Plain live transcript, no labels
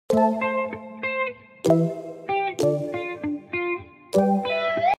Good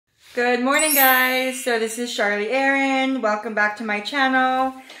morning, guys. So this is Charlie Aaron. Welcome back to my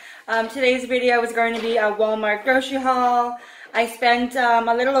channel. Today's video is going to be a Walmart grocery haul. I spent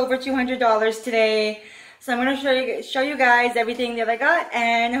a little over $200 today. So I'm going to show you guys everything that I got,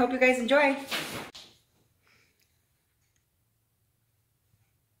 and I hope you guys enjoy.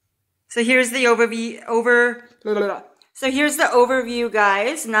 So here's the overview,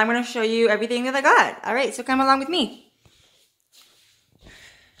 guys. And I'm going to show you everything that I got. All right, so come along with me.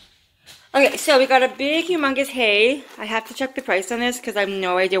 Okay, so we got a big, humongous hay. I have to check the price on this because I have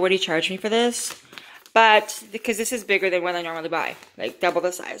no idea what he charged me for this. But, because this is bigger than what I normally buy. Like, double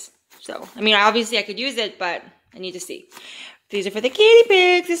the size. So, I mean, obviously I could use it, but I need to see. These are for the guinea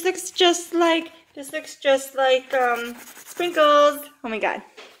pigs. This looks just like, Sprinkles. Oh my god.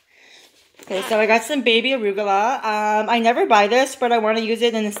 Okay, so I got some baby arugula. I never buy this, but I want to use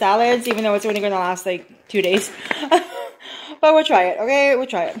it in the salads, even though it's only going to last like 2 days. But we'll try it, okay? We'll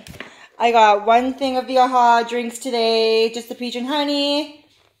try it. I got one thing of the AHA drinks today, just the peach and honey.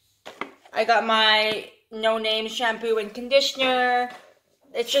 I got my No Name shampoo and conditioner.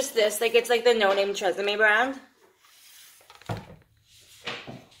 It's just this, like it's like the No Name Tresemme brand.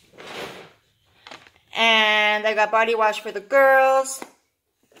 And I got body wash for the girls.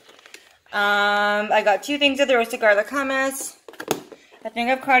 I got 2 things of the roasted garlic hummus. I think I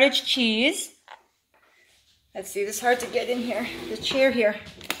have cottage cheese. Let's see, this is hard to get in here, the chair here.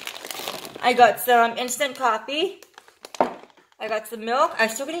 I got some instant coffee. I got some milk. I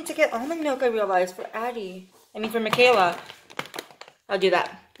still need to get almond milk, I realized, for Addie. I mean, for Michaela. I'll do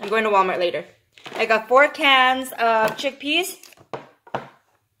that. I'm going to Walmart later. I got 4 cans of chickpeas.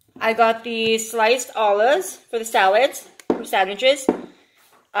 I got the sliced olives for the salads, for sandwiches.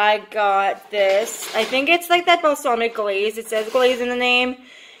 I got this. I think it's like that balsamic glaze. It says glaze in the name.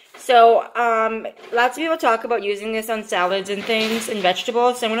 So, lots of people talk about using this on salads and things and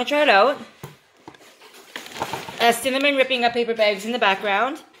vegetables, so I'm going to try it out. Cinnamon ripping up paper bags in the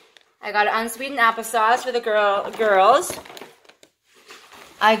background. I got unsweetened applesauce for the girls.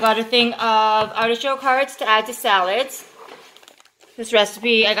 I got a thing of artichoke hearts to add to salads. This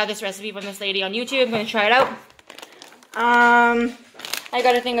recipe, I got this recipe from this lady on YouTube. I'm going to try it out. I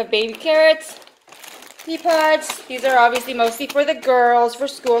got a thing of baby carrots. Pea pods. These are obviously mostly for the girls, for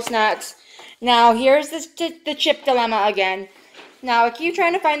school snacks. Now, here's the chip dilemma again. Now, I keep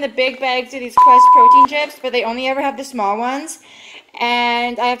trying to find the big bags of these Quest protein chips, but they only ever have the small ones.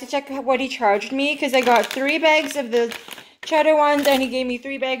 And I have to check what he charged me, because I got 3 bags of the cheddar ones, and he gave me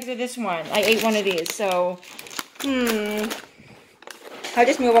 3 bags of this one. I ate one of these, so, I'll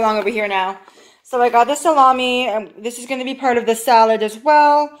just move along over here now. So I got the salami, and this is going to be part of the salad as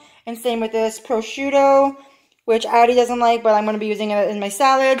well. And same with this prosciutto, which Addie doesn't like, but I'm going to be using it in my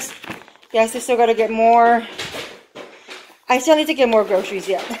salads. Yes, I still got to get more. I still need to get more groceries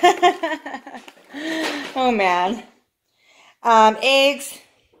yet. Oh, man. Eggs.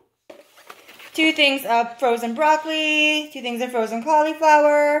 2 things of frozen broccoli. 2 things of frozen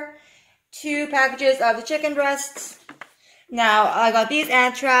cauliflower. 2 packages of the chicken breasts. Now, I got these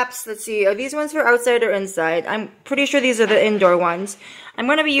ant traps. Let's see, are these ones for outside or inside? I'm pretty sure these are the indoor ones. I'm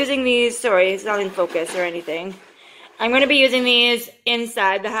going to be using these, sorry, it's not in focus or anything. I'm going to be using these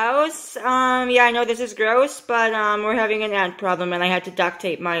inside the house. Yeah, I know this is gross, but we're having an ant problem, and I had to duct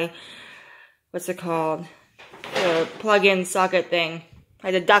tape my, what's it called? The plug-in socket thing.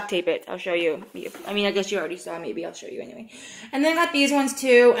 I had to duct tape it. I'll show you. I mean, I guess you already saw. Maybe I'll show you anyway. And then I got these ones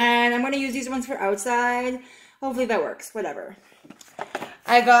too, and I'm going to use these ones for outside. Hopefully that works. Whatever.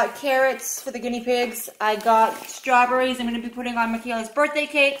 I got carrots for the guinea pigs. I got strawberries I'm going to be putting on Michaela's birthday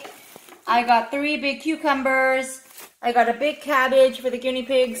cake. I got 3 big cucumbers. I got a big cabbage for the guinea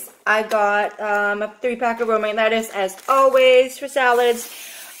pigs. I got a 3-pack of romaine lettuce, as always, for salads.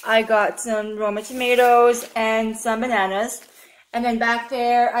 I got some Roma tomatoes and some bananas. And then back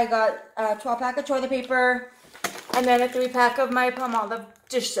there, I got a 12-pack of toilet paper. And then a 3-pack of my Palmolive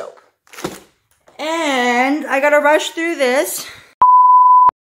dish soap. And I gotta rush through this.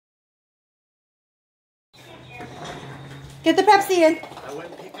 Get the Pepsi in. I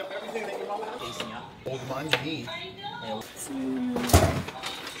went and picked up everything that your mom was old mine's me.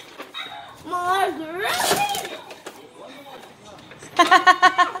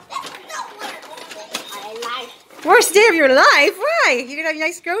 Worst day of your life? Why? You're gonna have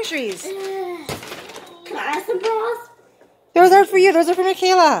nice groceries. Can I have some bras? Those aren't for you. Those are for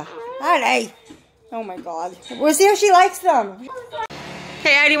Michaela. Alright. Oh my god. We'll see how she likes them.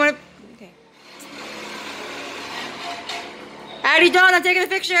 Okay, Addie, wanna... Okay. Addie, Dawn, I'm taking a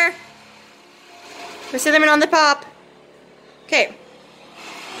picture. We're cinnamon on the pop. Okay.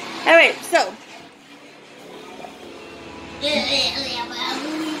 Alright, so.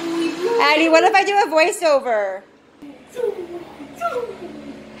 Addie, what if I do a voiceover?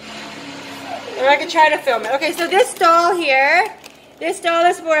 Or I could try to film it. Okay, so this doll here, this doll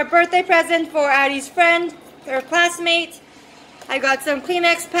is for a birthday present for Addie's friend, her classmate. I got some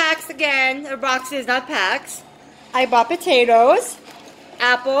Kleenex packs again, or boxes, not packs. I bought potatoes,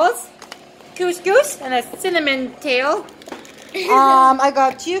 apples, couscous, and a cinnamon tail. I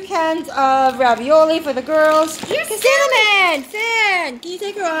got 2 cans of ravioli for the girls. Cinnamon! Sin! Can you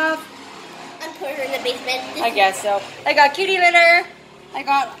take her off? I'm putting her in the basement. I guess so. I got kitty litter. I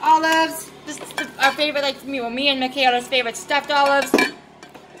got olives. This is our favorite, like me and Michaela's favorite stuffed olives.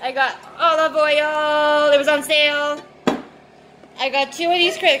 I got olive oil. It was on sale. I got 2 of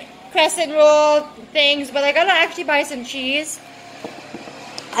these crescent roll things, but I gotta actually buy some cheese.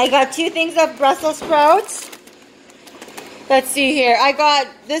 I got 2 things of Brussels sprouts. Let's see here. I got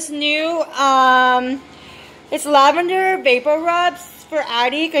this new, it's lavender vapor rubs for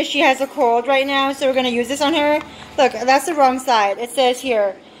Addie because she has a cold right now, so we're going to use this on her. Look, that's the wrong side. It says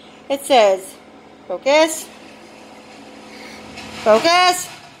here, it says, focus, focus,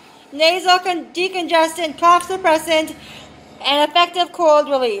 nasal decongestant, cough suppressant, and effective cold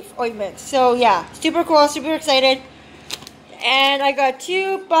relief ointment. So yeah, super cool, super excited. And I got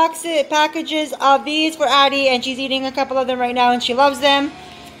 2 packages of these for Addie, and she's eating a couple of them right now, and she loves them.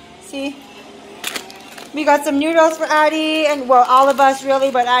 See? We got some noodles for Addie, and well, all of us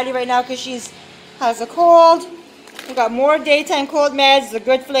really, but Addie right now because she's has a cold. We got more daytime cold meds, the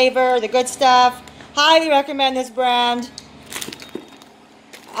good flavor, the good stuff. Highly recommend this brand.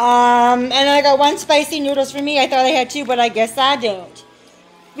 And I got 1 spicy noodles for me. I thought I had 2, but I guess I don't.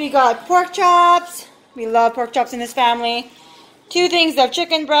 We got pork chops. We love pork chops in this family. 2 things of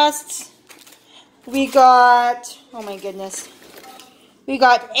chicken breasts. We got, oh my goodness. We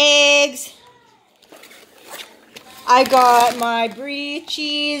got eggs. I got my brie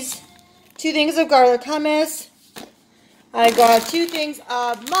cheese. 2 things of garlic hummus. I got 2 things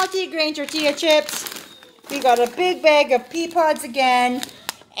of multi-grain tortilla chips. We got a big bag of pea pods again.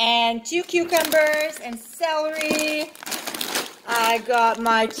 And 2 cucumbers and celery. I got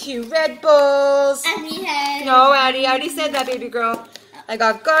my 2 Red Bulls. No, Addie. I already said that, baby girl. I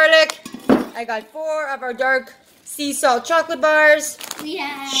got garlic. I got 4 of our dark sea salt chocolate bars.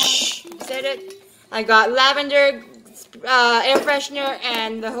 Shh, said it. I got lavender air freshener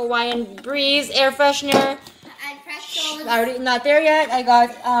and the Hawaiian Breeze air freshener. Already not there yet. I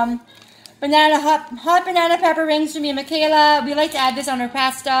got hot banana pepper rings for me and Michaela. We like to add this on our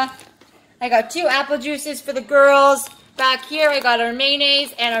pasta. I got 2 apple juices for the girls. Back here, I got our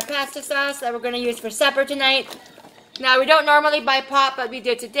mayonnaise and our pasta sauce that we're going to use for supper tonight. Now, we don't normally buy pop, but we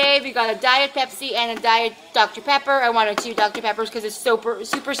did today. We got a Diet Pepsi and a Diet Dr. Pepper. I wanted 2 Dr. Peppers because it's super,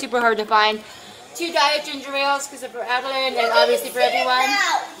 super hard to find. 2 Diet Ginger Ales because of for Evelyn and obviously for everyone.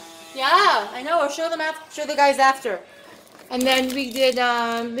 Yeah, I know. I'll show them after, show the guys after. And then we did,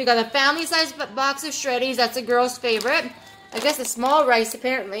 we got a family-sized box of shreddies. That's a girl's favorite. I guess a small rice,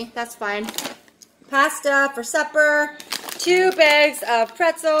 apparently. That's fine. Pasta for supper. 2 bags of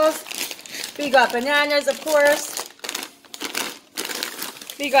pretzels. We got bananas, of course.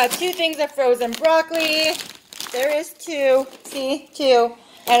 We got 2 things of frozen broccoli. There is 2. See? 2.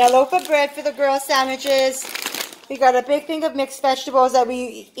 And a loaf of bread for the girls' sandwiches. We got a big thing of mixed vegetables that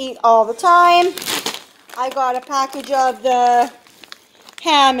we eat all the time. I got a package of the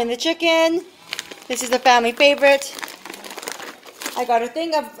ham and the chicken. This is a family favorite. I got a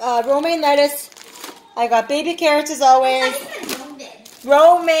thing of romaine lettuce. I got baby carrots as always.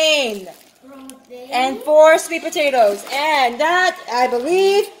 Romaine. And 4 sweet potatoes. And that, I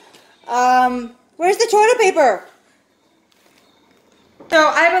believe, where's the toilet paper? So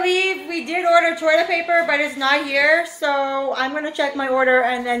I believe we did order toilet paper, but it's not here. So I'm going to check my order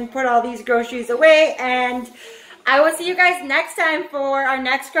and then put all these groceries away. And I will see you guys next time for our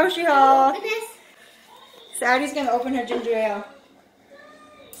next grocery haul. So Addie's going to open her ginger ale.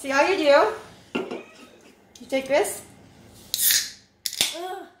 See how you do? You take this?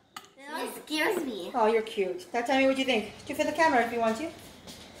 It scares me. Oh, you're cute. Now tell me what you think. Do for the camera if you want to.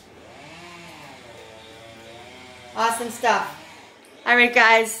 Awesome stuff. Alright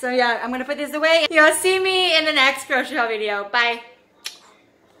guys, so yeah, I'm going to put this away. You'll see me in the next grocery haul video. Bye.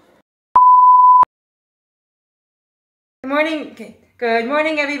 Good morning. Okay. Good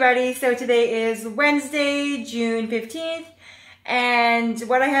morning everybody. So today is Wednesday, June 15th. And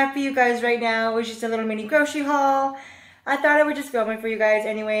what I have for you guys right now is just a little mini grocery haul. I thought I would just film it for you guys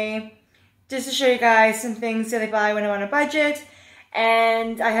anyway. Just to show you guys some things that I buy when I'm on a budget.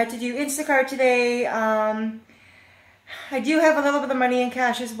 And I had to do Instacart today. I do have a little bit of money in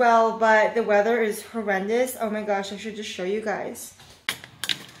cash as well, but the weather is horrendous. Oh my gosh, I should just show you guys.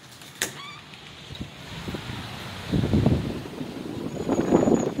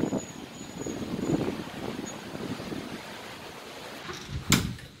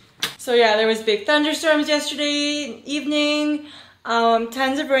 So yeah, there was big thunderstorms yesterday evening,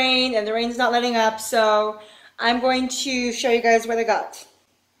 tons of rain, and the rain's not letting up, so I'm going to show you guys what I got.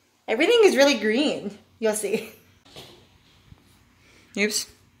 Everything is really green, you'll see. Oops.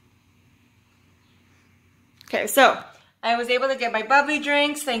 Okay, so I was able to get my bubbly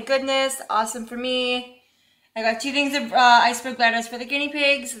drinks, thank goodness, awesome for me. I got 2 things of iceberg lettuce for the guinea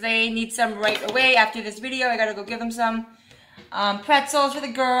pigs. They need some right away after this video. I gotta go give them some. Pretzels for the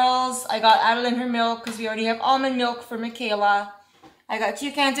girls. I got Adeline her milk because we already have almond milk for Michaela. I got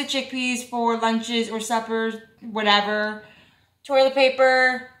 2 cans of chickpeas for lunches or suppers, whatever. Toilet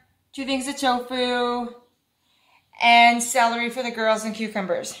paper, 2 things of tofu, and celery for the girls and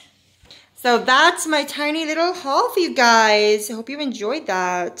cucumbers. So that's my tiny little haul for you guys. I hope you enjoyed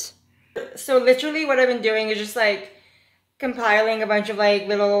that. So literally what I've been doing is just like compiling a bunch of like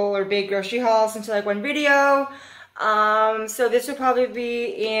little or big grocery hauls into like one video. So this will probably be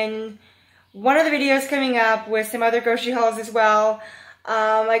in one of the videos coming up with some other grocery hauls as well.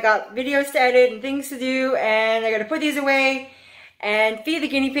 I got videos to edit and things to do, and I gotta put these away and feed the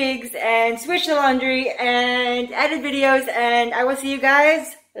guinea pigs and switch the laundry and edit videos, and I will see you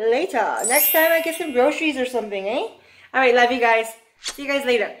guys later. Next time I get some groceries or something, eh? Alright, love you guys. See you guys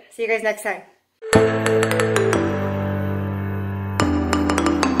later. See you guys next time.